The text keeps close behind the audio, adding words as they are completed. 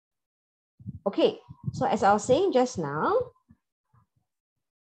Okay, so as I was saying just now,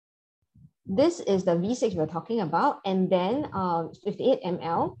 this is the V6 we're talking about, and then 58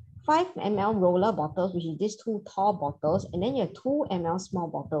 ml, 5 ml roller bottles, which is these two tall bottles, and then you have 2 ml small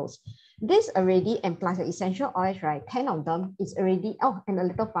bottles. This already, and plus the essential oils, right? 10 of them is already, oh, and a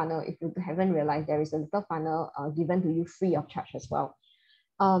little funnel. If you haven't realized, there is a little funnel given to you free of charge as well.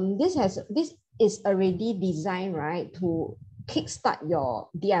 This is already designed, right, to kickstart your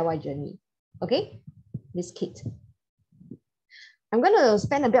DIY journey. Okay, this kit. I'm going to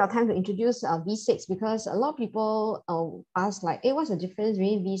spend a bit of time to introduce V6 because a lot of people ask like, hey, what's the difference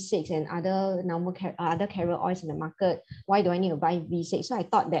between V6 and other normal other carrier oils in the market? Why do I need to buy V6? So I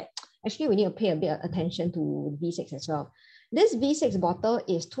thought that actually we need to pay a bit of attention to V6 as well. This V6 bottle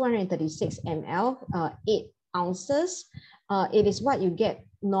is 236 ml, 8 ounces. It is what you get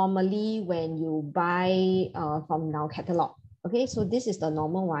normally when you buy from our catalog. Okay, so this is the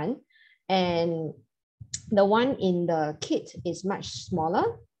normal one. And the one in the kit is much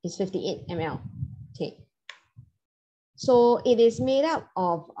smaller, it's 58 ml. Okay. So it is made up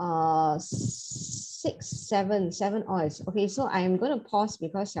of seven oils. Okay, so I'm going to pause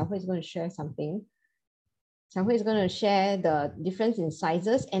because Xiaohui is going to share something. Xiaohui is going to share the difference in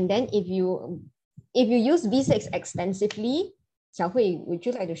sizes. And then if you use V6 extensively, Xiaohui, would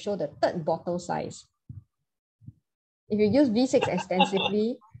you like to show the third bottle size? If you use V6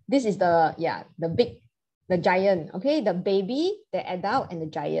 extensively, this is the giant, okay? The baby, the adult, and the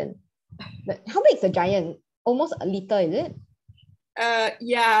giant. How big is the giant? Almost a liter, is it?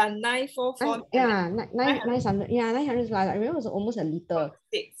 Yeah, 944. Yeah, 900. Yeah, 900. I remember it was almost a liter.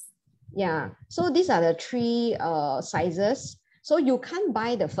 6. Yeah. So these are the three sizes. So you can't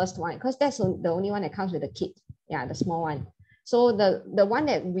buy the first one because that's the only one that comes with the kit. Yeah, the small one. So the one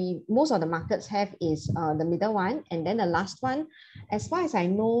that most of the markets have is the middle one, and then the last one, as far as I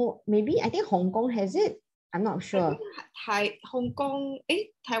know, I think Hong Kong has it. I'm not sure. Hong Kong,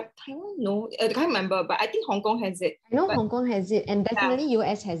 Taiwan, no, I can't remember, but I think Hong Kong has it. I know Hong Kong has it, and definitely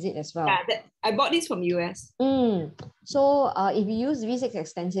US has it as well. Yeah, I bought this from US. So if you use V6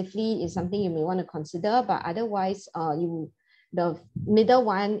 extensively, it's something you may want to consider, but otherwise, the middle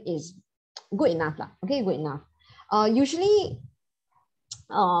one is good enough lah. Okay, good enough. Usually,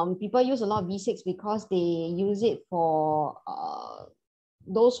 people use a lot of V6 because they use it for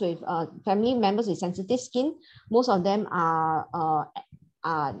those with family members with sensitive skin. Most of them are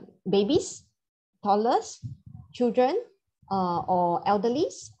babies, toddlers, children, or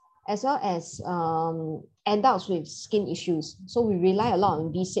elderlies, as well as adults with skin issues. So we rely a lot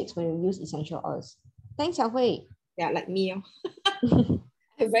on V6 when we use essential oils. Thanks, Xiaohui. Yeah, like me. I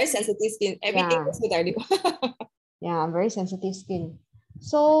have very sensitive skin. Everything is so dilute. Yeah, very sensitive skin.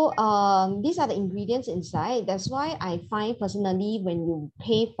 So these are the ingredients inside. That's why I find personally when you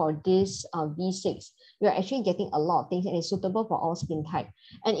pay for this V6, you're actually getting a lot of things and it's suitable for all skin type.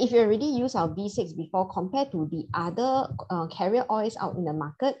 And if you already use our V6 before compared to the other carrier oils out in the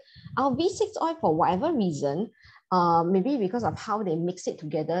market, our V6 oil, for whatever reason, maybe because of how they mix it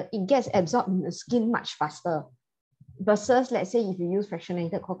together, it gets absorbed in the skin much faster. Versus, let's say, if you use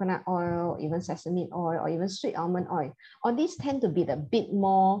fractionated coconut oil, even sesame oil, or even sweet almond oil, all these tend to be a bit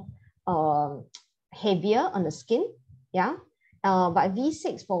more heavier on the skin, yeah. But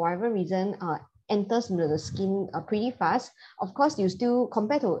V6, for whatever reason, enters into the skin pretty fast. Of course, you still,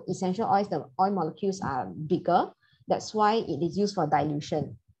 compared to essential oils, the oil molecules are bigger. That's why it is used for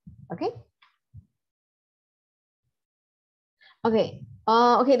dilution. Okay. Okay.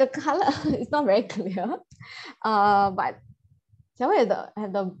 Okay, the color is not very clear. But shall we do I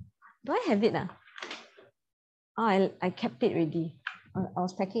have it? Oh, I kept it ready. I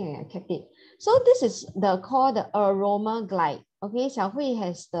was packing and I kept it. So this is called the Aroma Glide. Okay, Xiaohui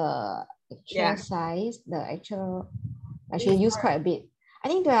has the actual size, I should use quite a bit. I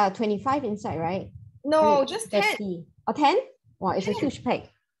think there are 25 inside, right? No, just 10. Or 10? Wow, it's 10. A huge pack.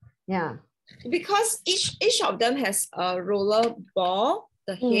 Yeah. Because each of them has a roller ball,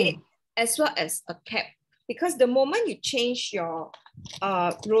 the head, as well as a cap. Because the moment you change your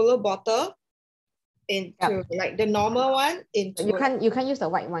roller bottle into like the normal one, into you can't use the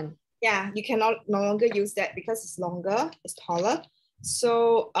white one. Yeah, you cannot no longer use that because it's longer, it's taller.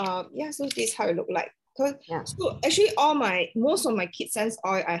 So so this is how it look like. So actually most of my Kid Sense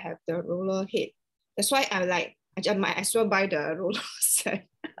oil, I have the roller head. That's why I might as well buy the roller set.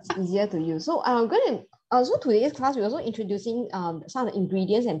 It's easier to use. So so today's class, we're also introducing some of the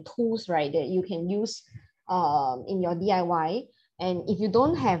ingredients and tools, right, that you can use in your DIY. And if you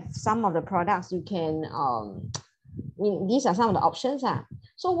don't have some of the products, you can these are some of the options.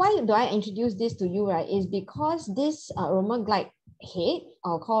 So why do I introduce this to you, right, is because this Aroma Glide head,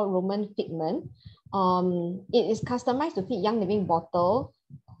 called Roman figment. It is customized to fit Young Living bottle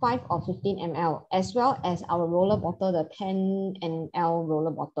 5 or 15 ml, as well as our roller bottle, the 10 ml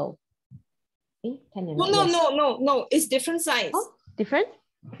roller bottle. 10 ml, No, no, yes. no. It's different size. Oh, different?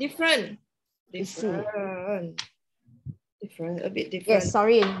 Different. Let's see. Different, a bit different. Yes,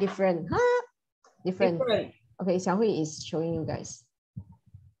 sorry, different. Huh? Different. Okay, Xiaohui is showing you guys.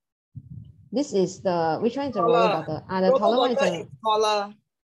 This is the, which one is the roller bottle? The taller one is taller.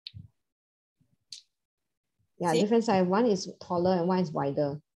 Yeah, see? Different size. One is taller and one is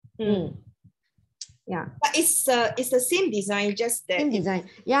wider. Yeah. But it's the same design, just that. Same design.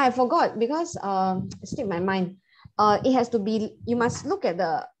 Yeah, I forgot because it slipped my mind. It has to be, you must look at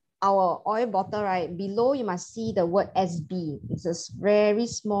our oil bottle, right? Below you must see the word SB. It's a very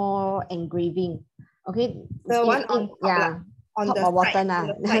small engraving. Okay. The one on top, yeah, on top the or bottom.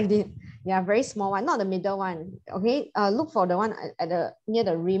 side. Yeah, very small one, not the middle one. Okay. Look for the one at the near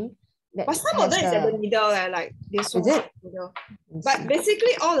the rim. But some of them is at the middle, like this one. Is it? Middle. But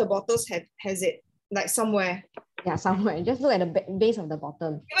basically all the bottles has it, like somewhere. Yeah, somewhere. Just look at the base of the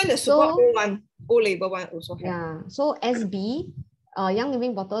bottom. Even the super old one, old label one also have. Yeah. So SB, Young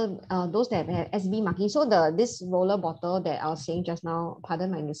Living bottle, those that have SB marking. So this roller bottle that I was saying just now,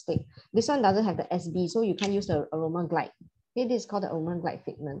 pardon my mistake. This one doesn't have the SB, so you can't use the Aroma Glide. Okay, this is called the Aroma Glide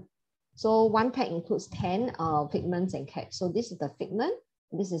figment. So one pack includes 10 figments and caps. So this is the figment,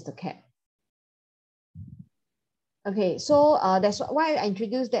 this is the cap. Okay, so that's why I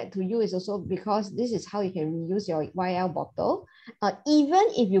introduced that to you, is also because this is how you can reuse your YL bottle. Even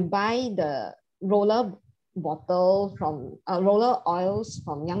if you buy the roller bottle from roller oils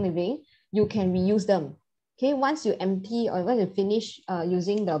from Young Living, you can reuse them. Okay, once you empty or when you finish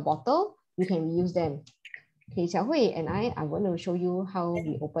using the bottle, you can reuse them. Okay, Xiaohui and I are going to show you how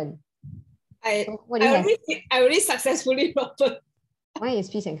we open. I already successfully opened. Mine is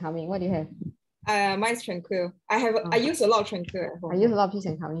Peace and Calming. What do you have? Mine's Tranquil. I use a lot of Tranquil at home. I use a lot of Peace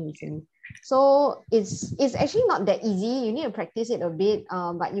and Calming recently. So it's actually not that easy. You need to practice it a bit,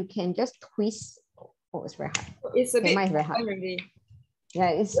 but you can just twist. Oh, it's very hard. It's a bit mine is very hard. Already. Yeah,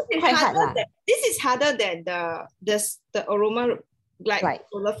 it's quite hard. This is harder than the Aroma Glide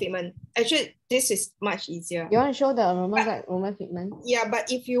roller figment. Actually, this is much easier. You want to show the Aroma Glide roller figment? Yeah,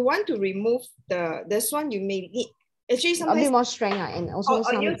 but if you want to remove this one, you may need actually sometimes a bit more strength and also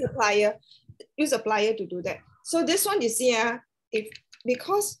some... use a plier to do that. So this one you see,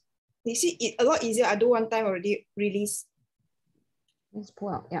 because you see it a lot easier. I do one time already release. Let's pull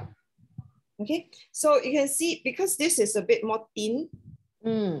out, yeah. Okay, so you can see because this is a bit more thin,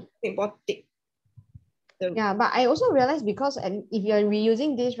 a bit more thick. Yeah, but I also realized because if you're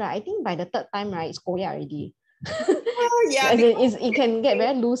reusing this, right, I think by the third time, right, it's koya already. Yeah, it can get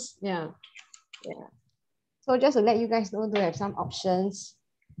very loose. Yeah. So just to let you guys know, to have some options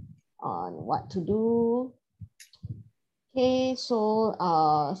on what to do. Okay, so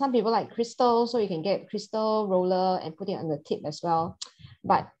some people like crystal, so you can get crystal roller and put it on the tip as well.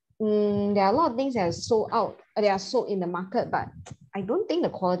 But there are a lot of things that are sold out, they are sold in the market, but I don't think the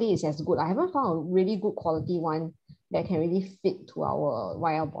quality is as good. I haven't found a really good quality one that can really fit to our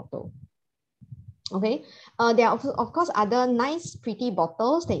YL bottle. Okay, there are of course other nice pretty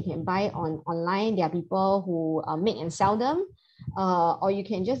bottles that you can buy online. There are people who make and sell them, or you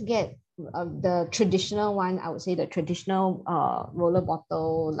can just get the traditional one. I would say the traditional roller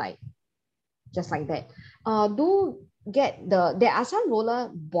bottle, like just like that. Do get there are some roller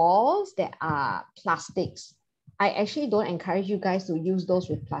balls that are plastics. I actually don't encourage you guys to use those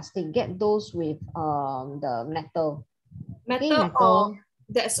with plastic. Get those with the metal. Metal.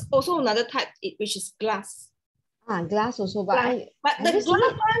 There's also another type, which is glass. Glass also, but the glass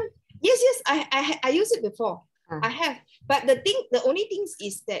one, yes, I use it before. I have, but the only thing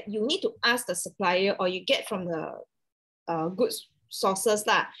is that you need to ask the supplier or you get from the good sources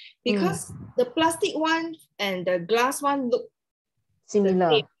lah, because the plastic one and the glass one look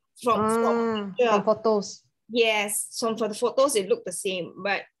similar from photos. Yes, so for the photos it look the same,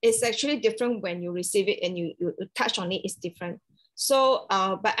 but it's actually different when you receive it and you touch on it. It's different. So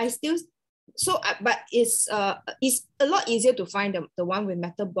but it's a lot easier to find the one with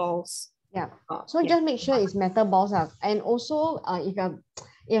metal balls. Yeah. So just make sure it's metal balls and also if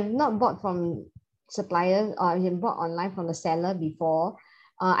you've not bought from suppliers or you've bought online from the seller before,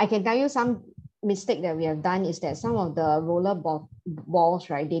 I can tell you some mistake that we have done is that some of the roller balls,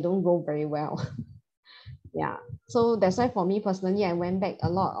 right, they don't roll very well. Yeah, so that's why for me personally, I went back a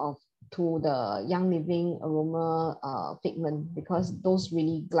lot to the Young Living Aroma figment because those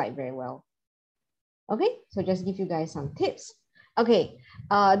really glide very well. Okay, so just give you guys some tips. Okay,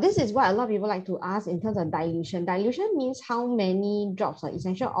 this is what a lot of people like to ask in terms of dilution. Dilution means how many drops of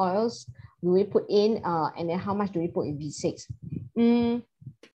essential oils do we put in, and then how much do we put in V6?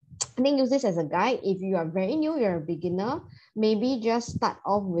 I think use this as a guide. If you are very new, you're a beginner, maybe just start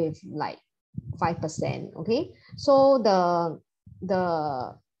off with like 5%. Okay, so the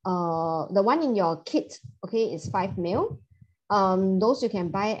one in your kit, okay, is 5 ml. Those you can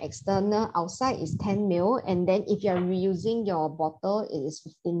buy external outside is 10 ml, and then if you're reusing your bottle, it is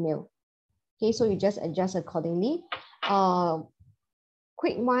 15 ml. Okay, so you just adjust accordingly.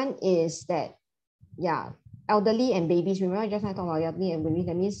 Quick one is that, yeah, elderly and babies. Remember, just I talked about elderly and babies.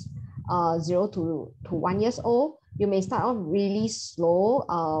 That means 0 to 1 years old. You may start off really slow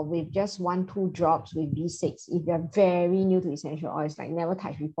with just 1-2 drops with V6. If you're very new to essential oils, like never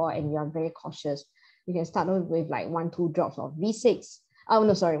touched before, and you're very cautious, you can start off with like 1-2 drops of V6. Oh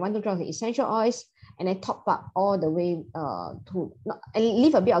no, sorry, 1-2 drops of essential oils, and then top up all the way and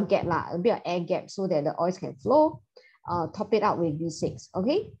leave a bit of gap, a bit of air gap, so that the oils can flow. Top it up with V6.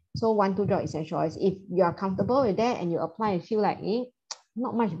 Okay, so 1-2 drop essential oils. If you are comfortable with that and you apply and feel like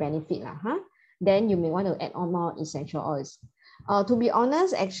not much benefit, then you may want to add on more essential oils. To be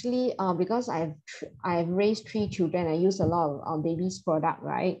honest, actually, because I've raised 3 children, I use a lot of baby's product,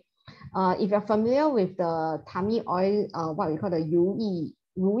 right? If you're familiar with the tummy oil, what we call the Yu,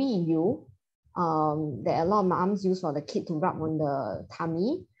 that a lot of moms use for the kid to rub on the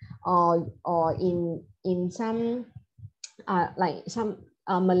tummy, or in some like some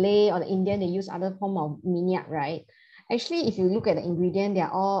Malay or the Indian, they use other form of minyak, right? Actually, if you look at the ingredient, they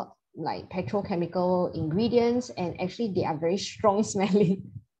are all like petrochemical ingredients, and actually they are very strong smelling.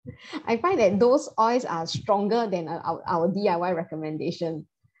 I find that those oils are stronger than our DIY recommendation.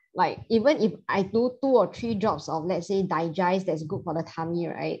 Like even if I do 2 or 3 drops of, let's say, digest that's good for the tummy,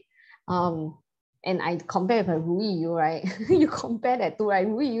 right? And I compare with a Yu, right? You compare that to, right?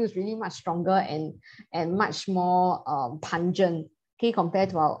 Yu is really much stronger and much more pungent, okay,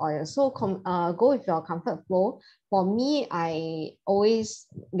 compared to our oil. So go with your comfort flow. For me, I always,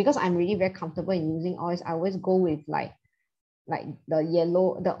 because I'm really very comfortable in using oils, I always go with like the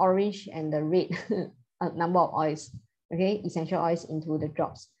yellow, the orange, and the red number of oils, okay, essential oils into the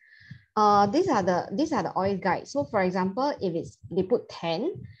drops. These are the oil guides. So for example, if they put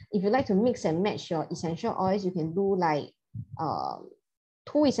 10, if you like to mix and match your essential oils, you can do like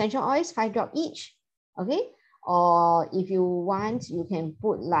 2 essential oils, 5 drop each, okay? Or if you want, you can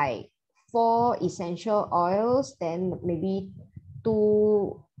put like 4 essential oils, then maybe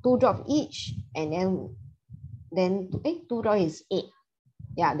two drop each, and then 2 drop is 8.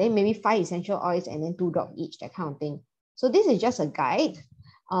 Yeah, then maybe 5 essential oils and then 2 drop each, that kind of thing. So this is just a guide.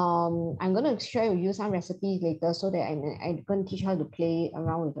 I'm going to share with you some recipes later, so that I'm going to teach how to play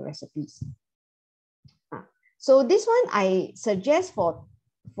around with the recipes. So this one I suggest for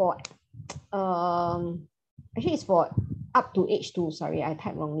actually it's for up to age 2. Sorry, I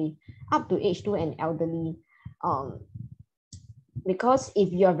typed wrongly. Up to age 2 and elderly. Because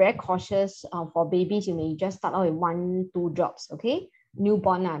if you're very cautious for babies, you may just start out with 1-2 drops, okay?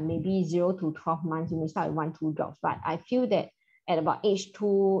 Newborn, maybe 0 to 12 months, you may start with 1-2 drops. But I feel that at about age 2,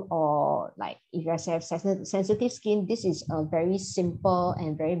 or like if you have sensitive skin, this is a very simple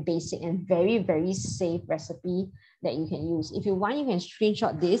and very basic and very, very safe recipe that you can use. If you want, you can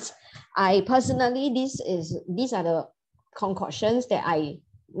screenshot this. I personally, these are the concoctions that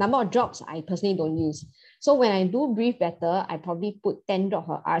number of drops I personally don't use. So when I do breathe better, I probably put 10 drops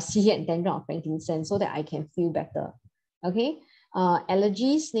of RC and 10 drops of frankincense so that I can feel better. Okay.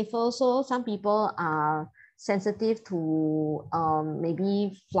 Allergies, sniffles. So some people are sensitive to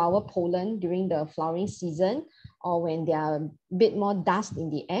maybe flower pollen during the flowering season, or when there are a bit more dust in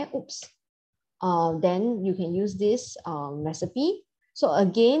the air. Then you can use this recipe. So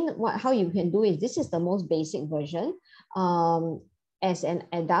again, how you can do is, this is the most basic version. As an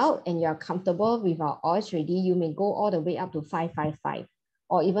adult and you're comfortable with our oils already, you may go all the way up to 5-5-5,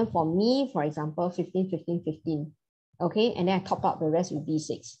 or even for me, for example, 15-15-15. Okay, and then I top up the rest with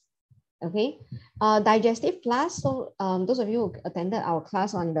B6. Okay, Digestive Plus. So those of you who attended our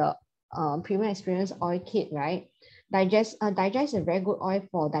class on the Premium Experience Oil Kit, right? Digest is a very good oil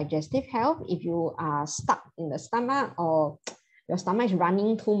for digestive health. If you are stuck in the stomach, or your stomach is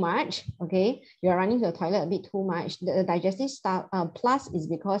running too much, okay, you're running to the toilet a bit too much, the Digestive Plus is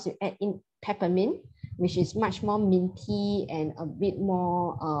because you add in peppermint, which is much more minty and a bit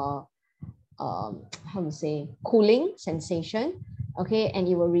more how to say, cooling sensation, okay, and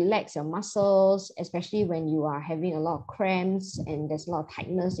it will relax your muscles, especially when you are having a lot of cramps and there's a lot of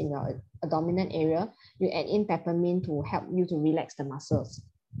tightness in your abdominal area. You add in peppermint to help you to relax the muscles.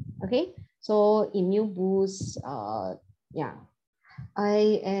 Okay, so immune boost, yeah.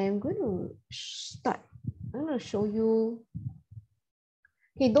 I am going to start. I'm going to show you.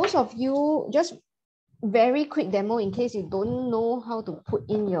 Okay, those of you, just very quick demo in case you don't know how to put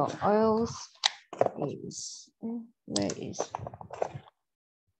in your oils. Where is?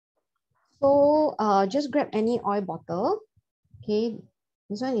 So just grab any oil bottle. Okay,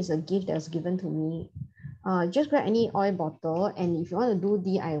 this one is a gift that was given to me. Just grab any oil bottle, and if you want to do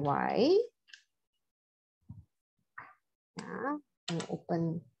DIY, yeah, and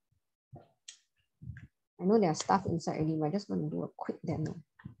open. I know there are stuff inside already, but I just want to do a quick demo.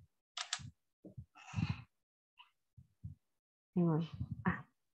 Hang on.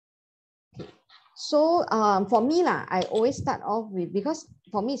 Okay. So for me, I always start off with, because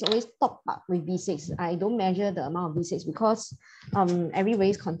for me, it's always top up with V6. I don't measure the amount of V6 because every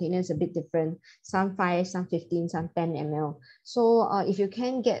waste container is a bit different. Some 5, some 15, some 10 ml. So if you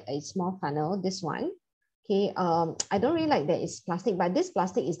can get a small funnel, this one, okay, I don't really like that it's plastic, but this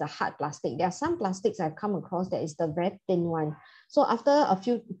plastic is the hard plastic. There are some plastics I've come across that is the very thin one. So after a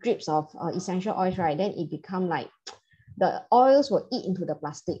few drips of essential oils, right, then it become like the oils will eat into the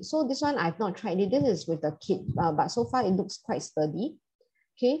plastic. So this one I've not tried it. This is with the kit, but so far it looks quite sturdy.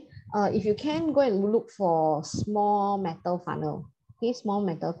 Okay, if you can, go and look for small metal funnel. Okay, small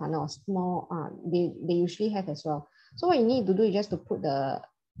metal funnel, small, they usually have as well. So what you need to do is just to put the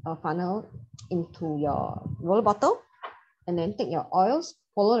funnel into your roller bottle, and then take your oils,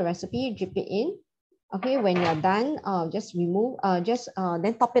 follow the recipe, drip it in. Okay, when you're done, just remove,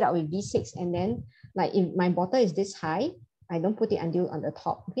 then top it up with V6, and then like if my bottle is this high, I don't put it until on the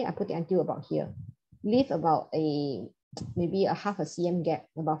top. Okay, I put it until about here. Leave about maybe a half a cm gap,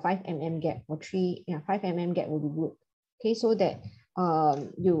 about 5 mm gap, or 5 mm gap will be good. Okay, so that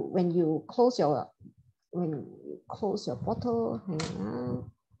when you close your bottle,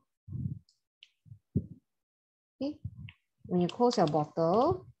 okay, when you close your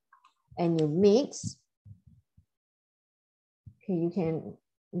bottle and you mix, okay, you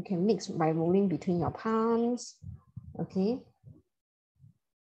can mix by rolling between your palms, okay,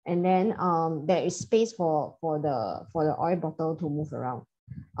 and then there is space for the oil bottle to move around.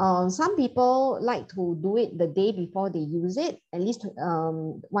 Some people like to do it the day before they use it, at least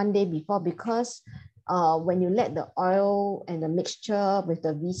 1 day before, because when you let the oil and the mixture with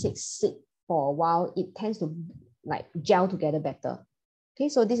the V6 sit for a while, it tends to like gel together better. Okay,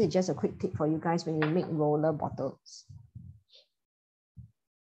 so this is just a quick tip for you guys when you make roller bottles.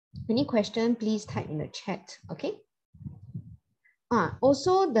 Any question, please type in the chat, okay?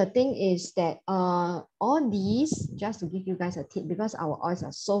 Also, the thing is that all these, just to give you guys a tip, because our oils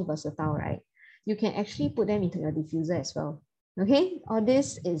are so versatile, right? You can actually put them into your diffuser as well. Okay, all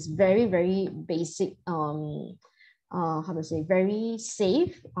this is very, very basic, how to say, very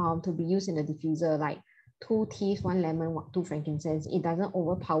safe to be used in the diffuser, like 2 teas, 1 lemon, 2 frankincense. It doesn't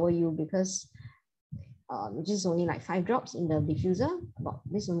overpower you because this is only like 5 drops in the diffuser, about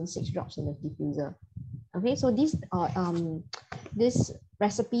this only 6 drops in the diffuser. Okay, so this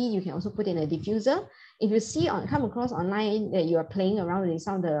recipe you can also put in a diffuser. If you see come across online that you are playing around with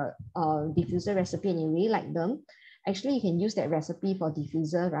some of the diffuser recipe and you really like them, actually you can use that recipe for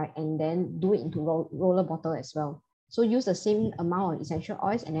diffuser, right, and then do it into roller bottle as well. So use the same amount of essential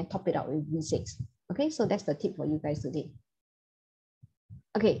oils and then top it out with V6. Okay, so that's the tip for you guys today.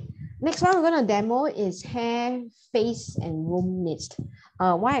 Okay, next one we're going to demo is hair, face, and room mist.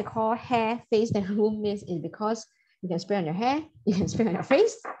 Why I call hair, face, and room mist is because you can spray on your hair, you can spray on your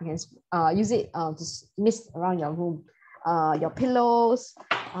face, you can use it to mist around your room, your pillows,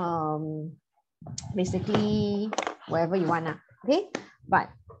 basically wherever you want. Okay, but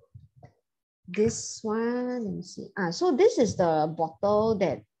this one, let me see. So this is the bottle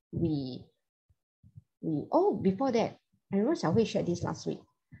that before that, I remember Xiaohui shared this last week.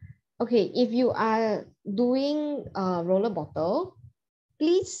 Okay, if you are doing a roller bottle,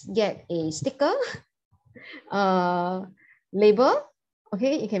 please get a sticker, label.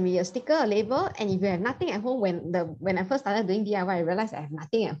 Okay, it can be a sticker, a label, and if you have nothing at home, when I first started doing DIY, I realized I have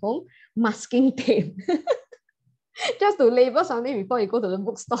nothing at home, masking tape. Just to label something before you go to the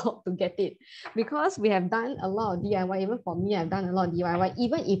bookstore to get it. Because we have done a lot of DIY, even for me, I've done a lot of DIY,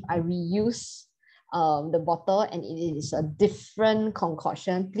 even if I reuse the bottle and it is a different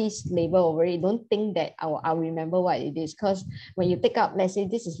concoction, please label over it. Don't think that I'll remember what it is, because when you pick up, let's say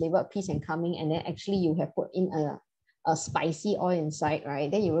this is labeled peace and calming, and then actually you have put in a spicy oil inside,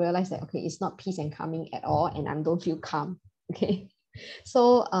 right? Then you realize that, okay, it's not peace and calming at all, and I don't feel calm, okay?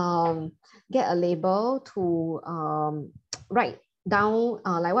 So get a label to write down,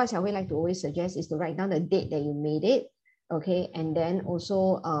 like what Xiaohui like to always suggest is to write down the date that you made it, okay? And then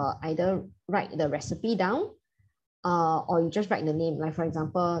also either write the recipe down, or you just write the name, like for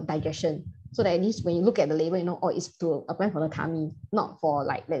example, digestion. So that at least when you look at the label, you know, oh, it's to apply for the tummy, not for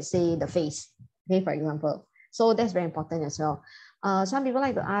like, let's say the face, okay, for example. So that's very important as well. Some people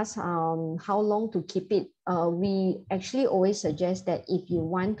like to ask how long to keep it. We actually always suggest that if you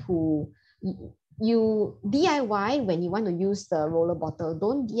want to, you DIY when you want to use the roller bottle,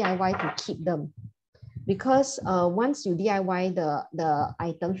 don't DIY to keep them. Because once you DIY the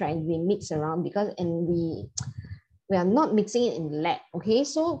items, right, we mix around and we are not mixing it in the lab. Okay,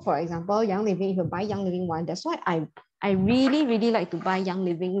 so for example, Young Living, if you buy Young Living one, that's why I really like to buy Young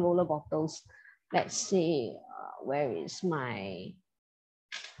Living roller bottles. Let's see, where is my,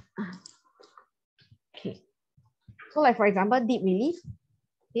 okay. So like for example, Deep Relief.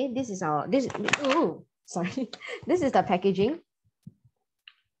 Okay, this is our, oh, sorry. This is the packaging.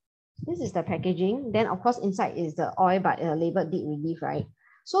 This is the packaging. Then of course inside is the oil, but labeled Deep Relief, right?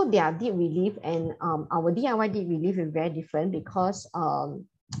 So they are Deep Relief, and our DIY Deep Relief is very different because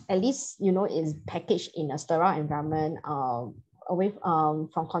at least, you know, it's packaged in a sterile environment, away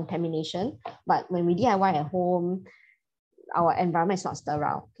from contamination. But when we DIY at home, our environment is not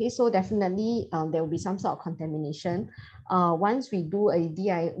sterile. Okay, so definitely there will be some sort of contamination. Once we do a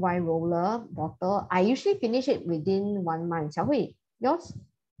DIY roller bottle, I usually finish it within 1 month. Xiaohui, yours?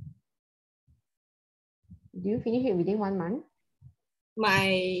 Do you finish it within 1 month?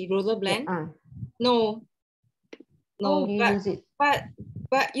 My roller blend? Yeah, No. No, you use it.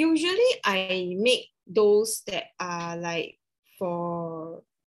 But usually I make those that are like for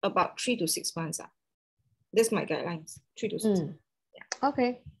about 3 to 6 months. That's my guidelines. 3 to 6 months. Yeah.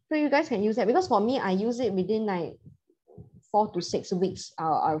 Okay. So you guys can use that, because for me, I use it within like 4 to 6 weeks.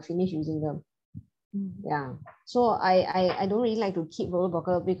 I'll finish using them. Yeah. So I don't really like to keep roller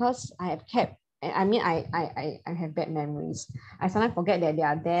bottle because I have kept. I mean, I have bad memories. I sometimes forget that they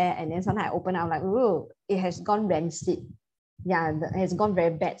are there, and then sometimes I open up like, oh, it has gone rancid. Yeah, it has gone very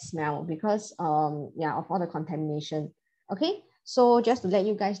bad smell because yeah, of all the contamination. Okay. So just to let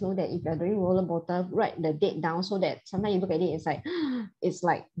you guys know that if you're doing roller bottle, write the date down so that sometimes you look at it, it's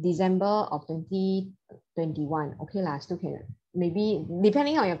like December of 2021. Okay lah, still can, maybe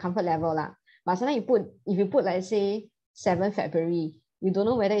depending on your comfort level lah. But sometimes if you put like say 7 February, you don't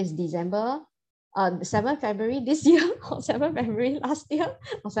know whether it's December, 7 February this year or 7 February last year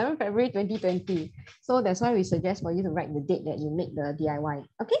or 7 February 2020. So that's why we suggest for you to write the date that you make the DIY.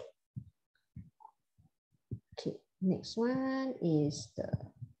 Okay. Okay. Next one is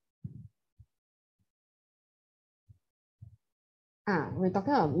we're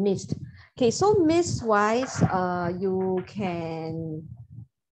talking about mist. Okay, so mist wise, you can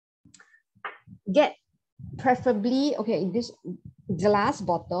get preferably, okay, in this glass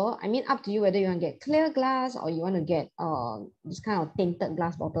bottle. I mean, up to you whether you want to get clear glass or you want to get this kind of tinted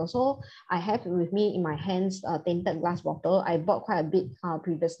glass bottle. So I have with me in my hands a tinted glass bottle. I bought quite a bit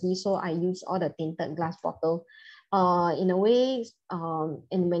previously, so I use all the tinted glass bottle. In a way, and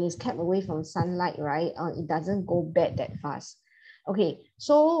when it's kept away from sunlight, right, it doesn't go bad that fast. Okay,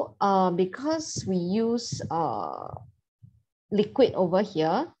 so because we use liquid over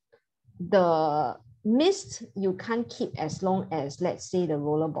here, the mist you can't keep as long as, let's say, the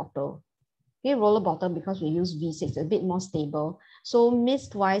roller bottle. Okay, roller bottle, because we use V6, a bit more stable. So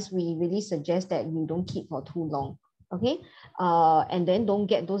mist wise, we really suggest that you don't keep for too long. Okay, and then don't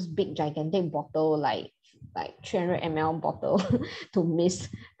get those big gigantic bottle like 300 ml bottle to mist,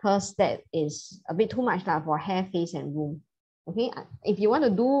 because that is a bit too much for hair, face, and room. Okay, if you want to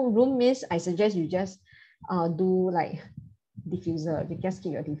do room mist, I suggest you just do like diffuser. You just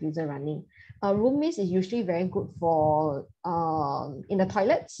keep your diffuser running. Room mist is usually very good for in the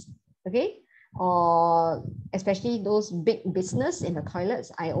toilets, okay, or especially those big business in the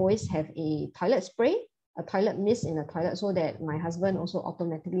toilets. I always have a toilet spray, a toilet mist in the toilet, so that my husband also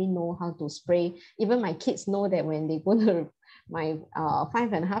automatically know how to spray. Even my kids know that when they go to my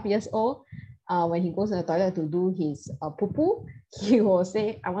 5.5 years old, when he goes to the toilet to do his poo-poo, he will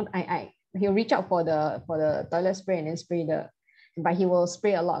say, he'll reach out for the toilet spray and then spray but he will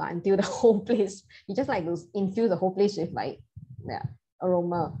spray a lot until the whole place, he just like to infuse the whole place with like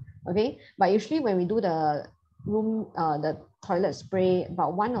aroma. Okay, but usually when we do the the toilet spray,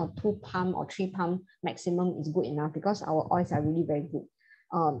 about 1 or 2 pump or 3 pump maximum is good enough, because our oils are really very good.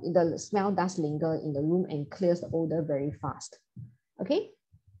 The smell does linger in the room and clears the odor very fast. Okay,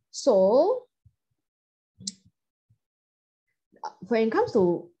 so when it comes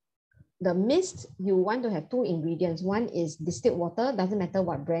to the mist, you want to have 2 ingredients. One is distilled water, doesn't matter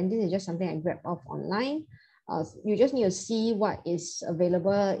what brand. This is just something I grabbed off online. You just need to see what is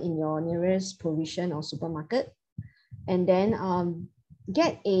available in your nearest provision or supermarket. And then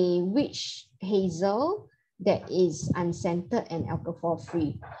get a witch hazel that is unscented and alcohol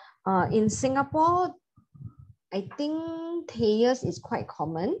free. In Singapore, I think Thayer's is quite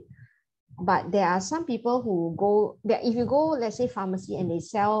common, but there are some people who go that if you go, let's say pharmacy, and they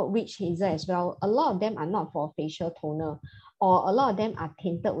sell witch hazel as well, a lot of them are not for facial toner, or a lot of them are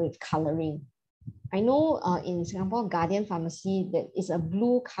tinted with coloring. I know in Singapore Guardian Pharmacy that is a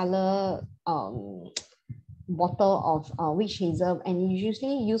blue color bottle of witch hazel, and it's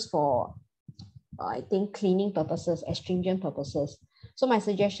usually used for I think cleaning purposes, astringent purposes. So my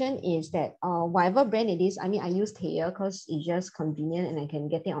suggestion is that whatever brand it is, I mean, I use Thayer because it's just convenient and I can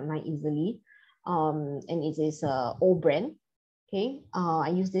get it online easily. And it is a old brand. Okay, I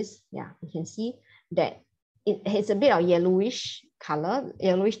use this. Yeah, you can see that it has a bit of yellowish color,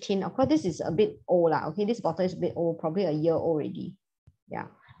 yellowish tint. Of course, this is a bit old lah. Okay, this bottle is a bit old, probably a year old already. Yeah,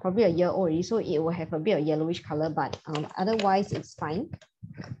 probably a year old already. So it will have a bit of yellowish color, but otherwise it's fine.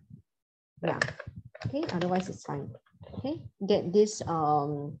 Yeah. Okay, otherwise it's fine. Okay, get this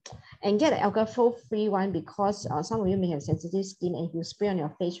and get an alcohol-free one because some of you may have sensitive skin, and if you spray on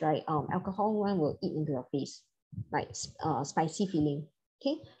your face, right, alcohol one will eat into your face, like spicy feeling.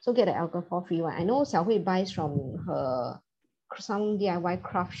 Okay, so get an alcohol-free one. I know Xiaohui buys from her some DIY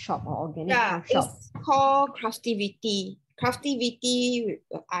craft shop or organic craft shop. It's called Craftivity. Craftivity with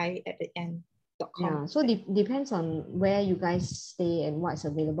the I at the end. Yeah, so depends on where you guys stay and what's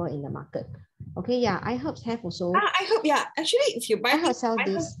available in the market. Okay, yeah, iHerbs have also. iHerb, yeah. Actually, if you buy iHerbs sell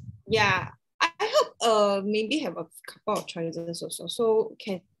this. Yeah, iHerb maybe have a couple of choices also. So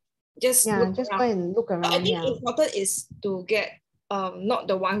can just go and look around. I think important is to get not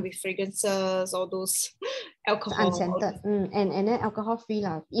the one with fragrances or those alcohol. Unscented. And then alcohol free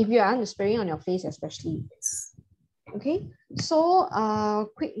lah. If you are spraying on your face especially. Okay, so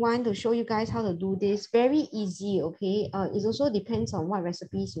quick one to show you guys how to do this. Very easy, okay? It also depends on what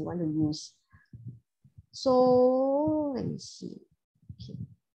recipes you want to use. So let me see. Okay.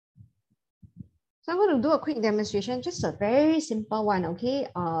 So I'm going to do a quick demonstration, just a very simple one, okay?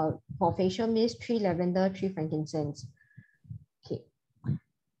 For facial mist, 3 lavender, 3 frankincense. Okay.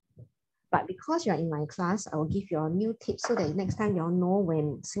 But because you're in my class, I will give you a new tip so that next time you all know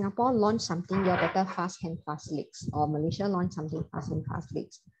when Singapore launch something, you better fast hand, fast legs, or Malaysia launch something, fast hand, fast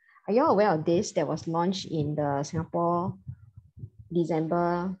legs. Are you all aware of this that was launched in the Singapore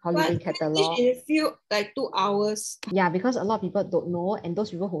December holiday catalog? In a few, like 2 hours. Yeah, because a lot of people don't know, and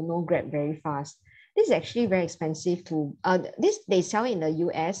those people who know grab very fast. This is actually very expensive to, they sell it in the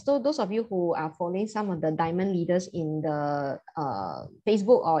US. So those of you who are following some of the diamond leaders in the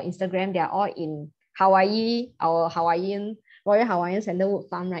Facebook or Instagram, they are all in Hawaii, our Royal Hawaiian Sandalwood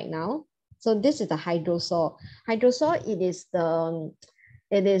Farm right now. So this is the hydrosol. Hydrosol, it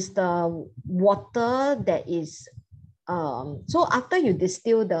is the water that is, so after you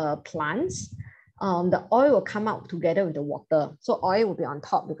distill the plants, the oil will come out together with the water. So oil will be on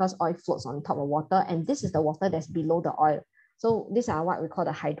top because oil floats on top of water, and this is the water that's below the oil. So these are what we call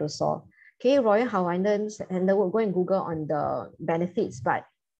the hydrosol. Okay, Royal Hawaiian Sandalwood, go and Google on the benefits, but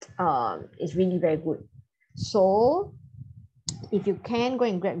it's really very good. So if you can, go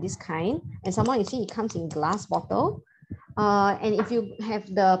and grab this kind, and someone, you see it comes in glass bottle. And if you have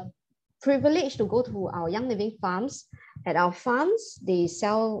the privilege to go to our Young Living farms, at our farms, they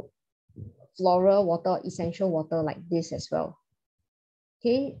sell floral water, essential water like this as well.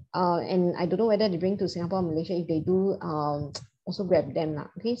 Okay, and I don't know whether they bring to Singapore or Malaysia. If they do, also grab them lah.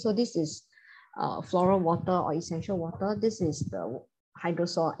 Okay, so this is floral water or essential water. This is the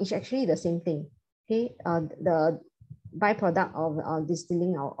hydrosol. It's actually the same thing. Okay, the byproduct of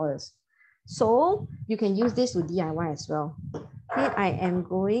distilling our oils. So you can use this to DIY as well. Okay, I am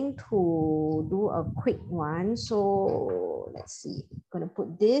going to do a quick one. So let's see, I'm gonna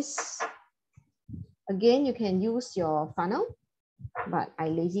put this. Again, you can use your funnel, but I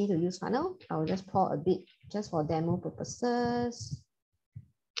lazy to use funnel. I'll just pour a bit just for demo purposes.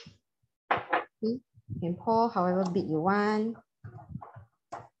 Okay. You can pour however big you want.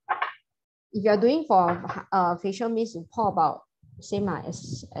 If you're doing for facial mist, you pour about same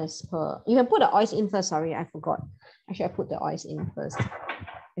as per. You can put the oils in first. Sorry, I forgot. Actually, I put the oils in first.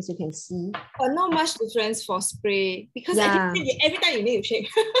 As you can see. But not much difference for spray because every time you need to shake.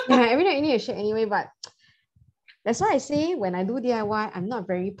 Yeah, every time you need to shake anyway, but that's why I say when I do DIY, I'm not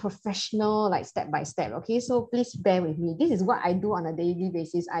very professional, like step by step. Okay, so please bear with me. This is what I do on a daily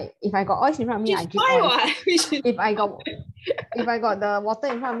basis. If I got oils in front of me, I drink oil. If I got the water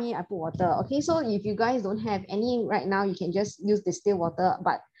in front of me, I put water. Okay, so if you guys don't have any right now, you can just use distilled water.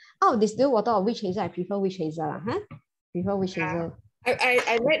 But distilled water or witch hazel, I prefer witch hazel. Prefer witch hazel.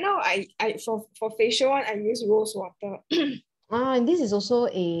 I right now I for facial one I use rose water. And this is also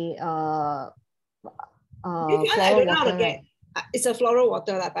a I floral don't know how to water, get. right? It's a floral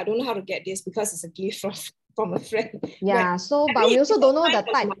water, but I don't know how to get this because it's a gift from a friend. Yeah, so but mean, we also don't know find the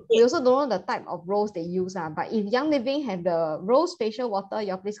the type. market. We also don't know the type of rose they use. But if Young Living have the rose facial water,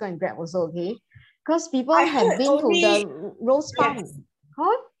 your please go and grab also, okay? Because people I have heard been to only, the rose farm. yes,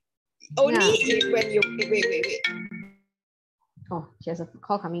 Huh? only Yeah. if when you wait. Oh, she has a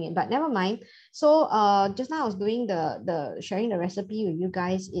call coming in, but never mind. So just now I was doing the sharing the recipe with you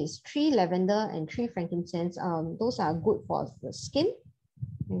guys is 3 lavender and 3 frankincense. Those are good for the skin.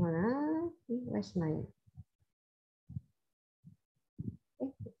 Hang on, where's my,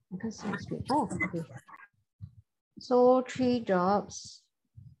 I can't see my screen. Oh, okay. So 3 drops.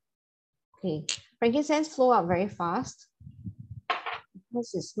 Okay, frankincense flow up very fast.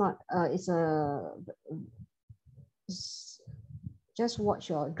 This is not just watch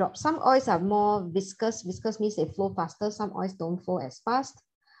your drop. Some oils are more viscous. Viscous means they flow faster. Some oils don't flow as fast.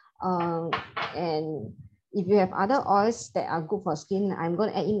 And if you have other oils that are good for skin, I'm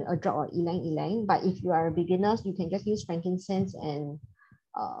going to add in a drop of ylang ylang. But if you are a beginner, you can just use frankincense and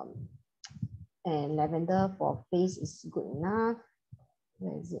lavender for face is good enough.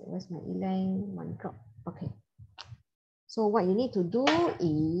 Where is it? Where's my ylang? 1 drop. Okay. So what you need to do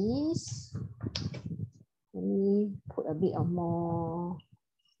is, let me put a bit of more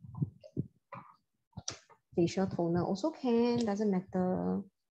facial toner also can, doesn't matter.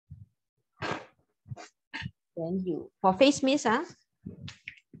 Then you, for face mist,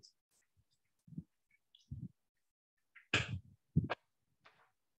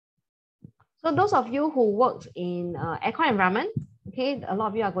 so those of you who worked in aircon environment, okay, a lot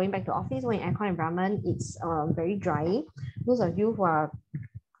of you are going back to office when in aircon environment, it's very dry. Those of you who are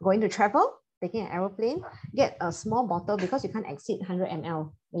going to travel, taking an aeroplane, get a small bottle because you can't exceed 100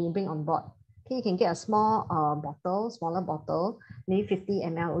 ml when you bring on board. Okay, you can get a small bottle, smaller bottle, maybe 50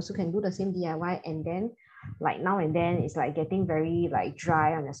 ml. Also can do the same DIY, and then like now and then it's like getting very like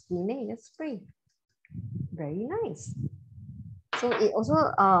dry on your skin, then you just spray. Very nice. So it also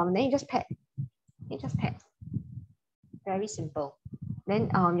then you just pat. You just pat. Very simple. Then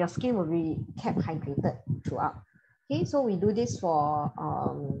your skin will be kept hydrated throughout. Okay, so we do this for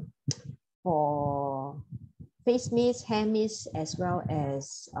face mist, hair mist, as well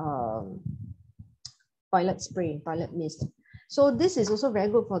as toilet spray, toilet mist. So this is also very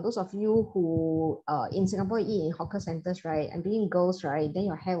good for those of you who in Singapore eat in hawker centers, right? And being girls, right? Then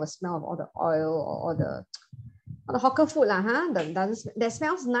your hair will smell of all the oil or all the hawker food lah, huh? That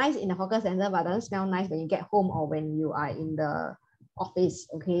smells nice in the hawker center, but doesn't smell nice when you get home or when you are in the office.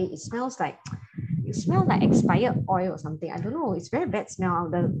 Okay, it smells like expired oil or something. I don't know. It's very bad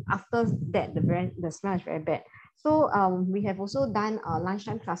smell. After that, the smell is very bad. So we have also done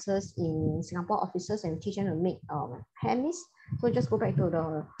lunchtime classes in Singapore offices and teach them to make hair mist. So just go back to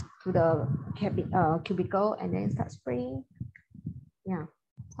the cubicle and then start spraying. Yeah,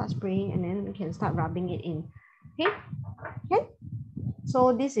 start spraying and then we can start rubbing it in. Okay. Okay.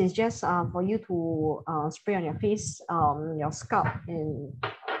 So this is just for you to spray on your face, your scalp, and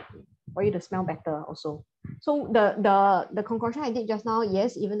for you to smell better also. So the concoction I did just now,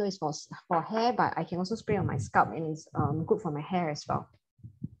 yes, even though it's for hair, but I can also spray on my scalp and it's good for my hair as well.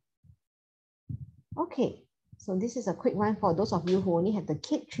 Okay, so this is a quick one for those of you who only have the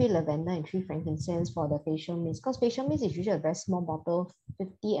kit, 3 lavender and 3 frankincense for the facial mist. Because facial mist is usually a very small bottle,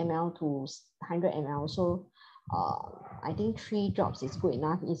 50 ml to 100 ml. So I think 3 drops is good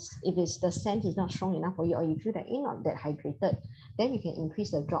enough. If it's the scent is not strong enough for you, or you feel that you're not that hydrated, then you can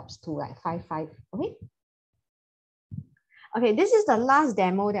increase the drops to like 5. Okay. Okay, this is the last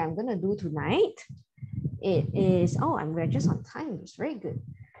demo that I'm going to do tonight. It is, we're just on time. It's very good.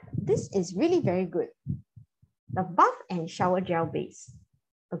 This is really very good. The bath and shower gel base.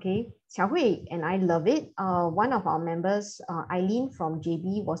 Okay, Xiaohui and I love it. One of our members, Eileen from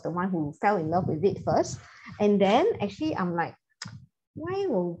JB, was the one who fell in love with it first. And then actually I'm like, why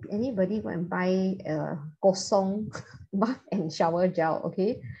will anybody go and buy a Kosong bath and shower gel?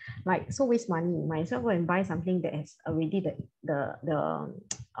 Okay, like so waste money. Might as well go and buy something that has already the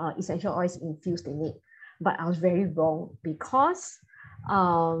essential oils infused in it. But I was very wrong because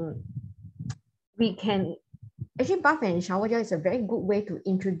we can actually bath and shower gel is a very good way to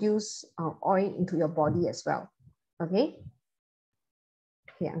introduce oil into your body as well. Okay.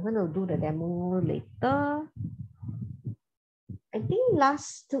 Okay, I'm going to do the demo later. I think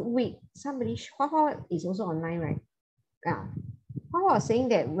last week, Hua is also online, right? Yeah. Hua was saying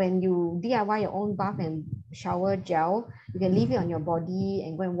that when you DIY your own bath and shower gel, you can leave it on your body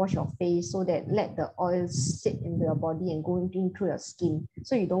and go and wash your face so that let the oil sit into your body and go in through your skin.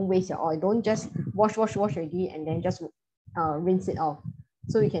 So you don't waste your oil. Don't just wash already and then just rinse it off.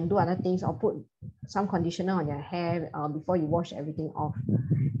 So you can do other things or put some conditioner on your hair before you wash everything off.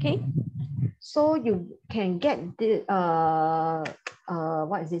 Okay, so you can get the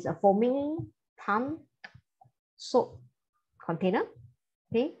what is this, a foaming palm soap container.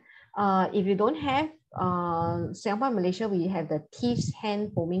 Okay, if you don't have Singapore, Malaysia, we have the Thieves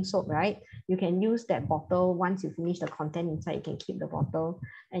Hand foaming soap, right? You can use that bottle. Once you finish the content inside, you can keep the bottle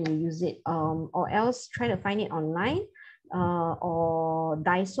and you use it, or else try to find it online. Or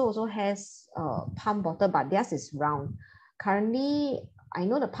Daiso also has a palm bottle, but theirs is round. Currently, I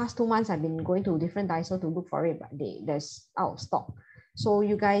know the past 2 months I've been going to different Daiso to look for it, but there's out of stock. So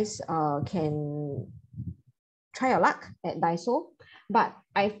you guys can try your luck at Daiso. But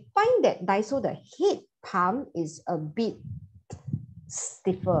I find that Daiso, the head palm is a bit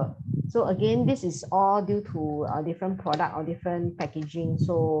stiffer. So again, this is all due to a different product or different packaging.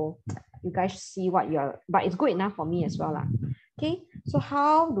 So you guys see what you're, but it's good enough for me as well. Okay, so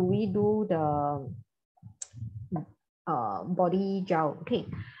how do we do the body gel? Okay,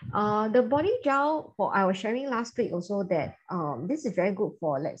 the body gel, for I was sharing last week also that this is very good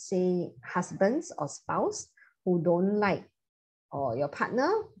for, let's say, husbands or spouse who don't like, or your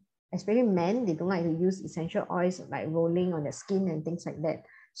partner, especially men, they don't like to use essential oils like rolling on the skin and things like that.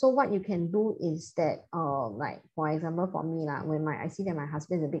 So what you can do is that, like for example, for me, when I see that my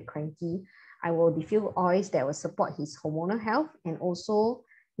husband is a bit cranky, I will diffuse oils that will support his hormonal health and also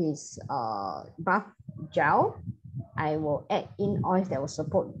his bath gel. I will add in oils that will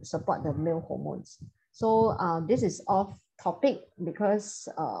support the male hormones. So this is off topic because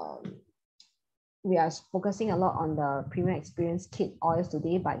we are focusing a lot on the premium experience kit oils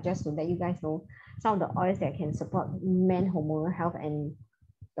today, but just to let you guys know, some of the oils that can support men hormonal health, and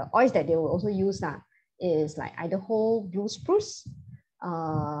the oils that they will also use is like Idaho Blue Spruce,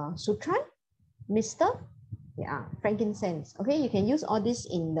 Sutran, Mister, yeah, frankincense. Okay, you can use all this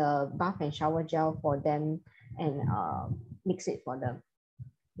in the bath and shower gel for them and mix it for them.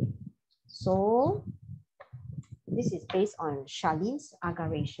 So this is based on Charlene's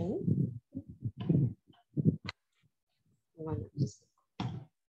aggravation.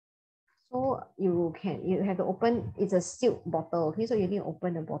 So you have to open, it's a sealed bottle. Okay, so you need to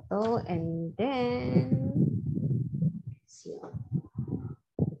open the bottle and then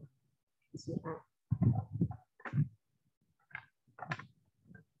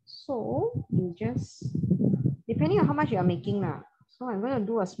so you just, depending on how much you are making so I'm going to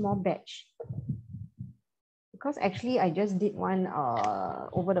do a small batch because actually I just did one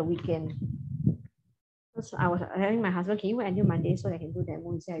over the weekend. So I was telling my husband, can you wait until Monday so that I can do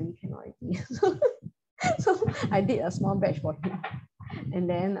demo? He said, we cannot already. So I did a small batch for him. And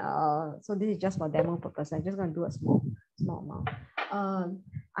then, so this is just for demo purpose. I'm just going to do a small amount.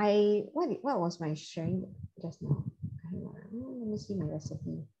 What was my sharing just now? Let me see my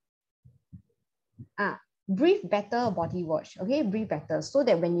recipe. Breathe Better body wash. Okay, Breathe Better. So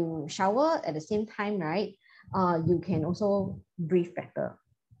that when you shower at the same time, right, you can also breathe better.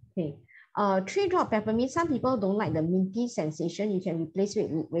 Okay. 3-drop peppermint. Some people don't like the minty sensation. You can replace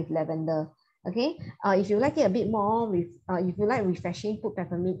it with lavender. Okay. If you like it a bit more, if you like refreshing, put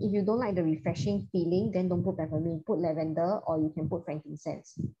peppermint. If you don't like the refreshing feeling, then don't put peppermint. Put lavender, or you can put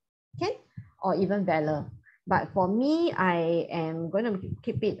frankincense. Okay, or even valor. But for me, I am going to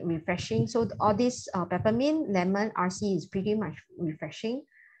keep it refreshing. So all this peppermint, lemon, RC is pretty much refreshing.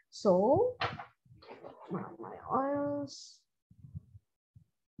 So my oils.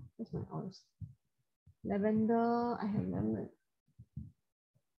 Where's my oils? Lavender, I have lemon.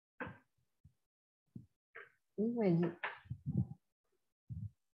 Where is it?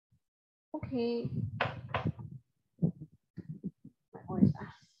 Okay. My oils.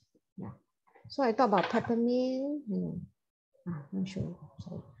 Yeah. So I talk about peppermint. Not sure.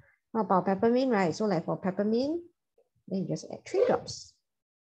 Sorry. About peppermint, right? So like for peppermint, then you just add 3 drops.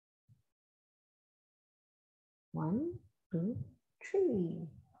 1, 2, 3.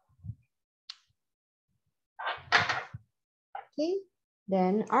 Okay,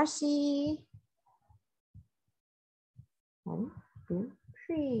 then RC. 1, 2,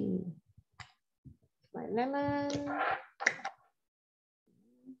 3. My lemon.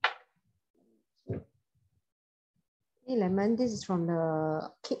 Okay, lemon. This is from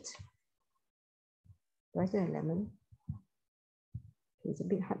the kit. Do I say lemon? Okay, it's a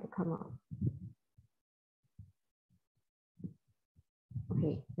bit hard to come out.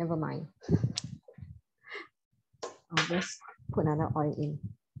 Okay, never mind. I'll just put another oil in.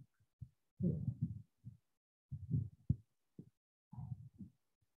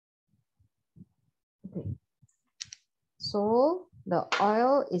 Okay. So the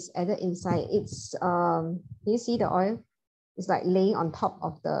oil is added inside. It's do you see the oil? It's like laying on top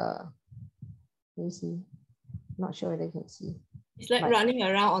of the Can you see? Not sure whether you can see. It's like running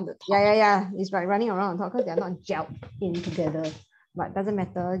around on the top. Yeah. It's like running around on top because they're not gelled in together. But doesn't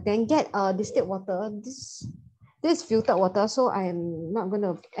matter. Then get distilled water. This is filtered water, so I'm not going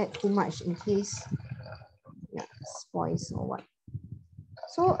to add too much in case spoils or what.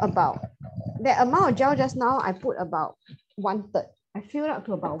 So about the amount of gel just now, I put about 1/3. I filled up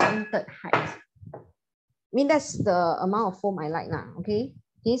to about 1/3 height. I mean, that's the amount of foam I like now. Okay.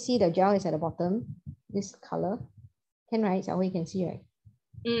 Can you see the gel is at the bottom? This color. Can, right? So you can see, right?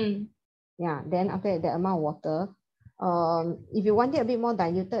 Yeah. Then after that, the amount of water. If you want it a bit more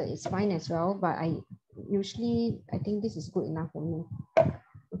diluted, it's fine as well. But I think this is good enough for me.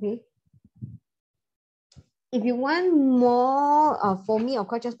 Okay. If you want more foamy, of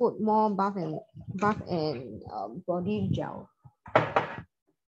course, just put more bath and body gel.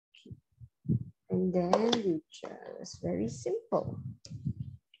 And then you just very simple.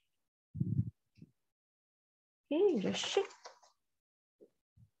 Okay, just shake.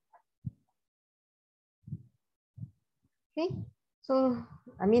 Okay, so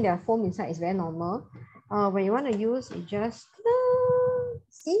I mean the foam inside is very normal. When you want to use, you just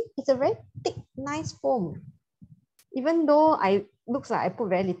see it's a very thick, nice foam. Even though looks like I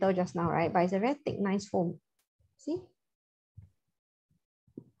put very little just now, right? But it's a very thick, nice foam. See?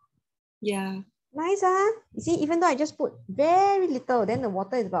 Yeah. Nice, huh? You see, even though I just put very little, then the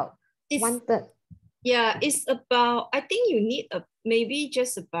water is about 1/3. Yeah, it's about, I think you need maybe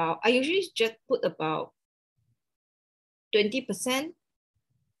just about, I usually just put about 20%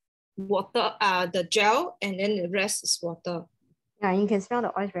 water, the gel, and then the rest is water. Yeah, you can smell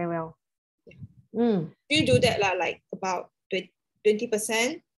the oils very well. Do you do that like about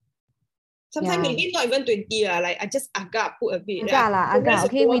 20%? Sometimes maybe not even 20 like I just agak put a bit. Agak.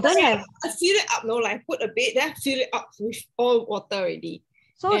 Okay, we don't have. I fill it up, no, like put a bit, then I fill it up with all water already.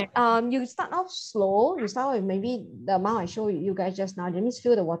 So you start off slow. You start with maybe the amount I showed you guys just now. That means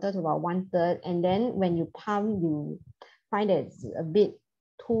fill the water to about 1/3, and then when you pump, you find that it's a bit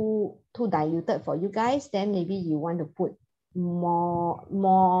too diluted for you guys. Then maybe you want to put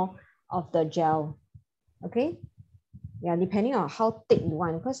more of the gel. Okay. Yeah, depending on how thick you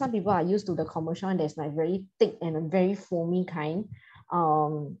want, because some people are used to the commercial one that's like very thick and a very foamy kind.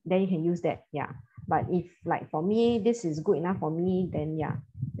 Then you can use that. Yeah. But if like for me, this is good enough for me, then yeah,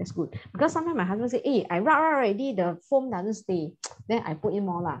 that's good. Because sometimes my husband say, hey, I rub already, the foam doesn't stay. Then I put in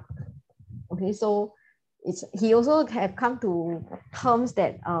more lah. Okay, so he also have come to terms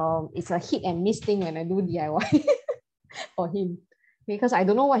that it's a hit and miss thing when I do DIY for him. Because I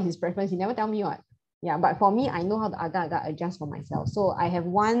don't know what his preference. He never tell me what. Yeah, but for me, I know how to agak adjust for myself. So I have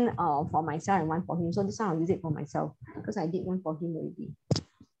one for myself and one for him. So this one I'll use it for myself because I did one for him already.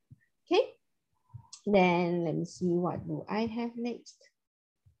 Okay. Then let me see, what do I have next?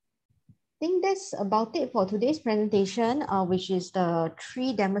 I think that's about it for today's presentation, which is the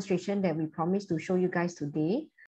 3 demonstration that we promised to show you guys today.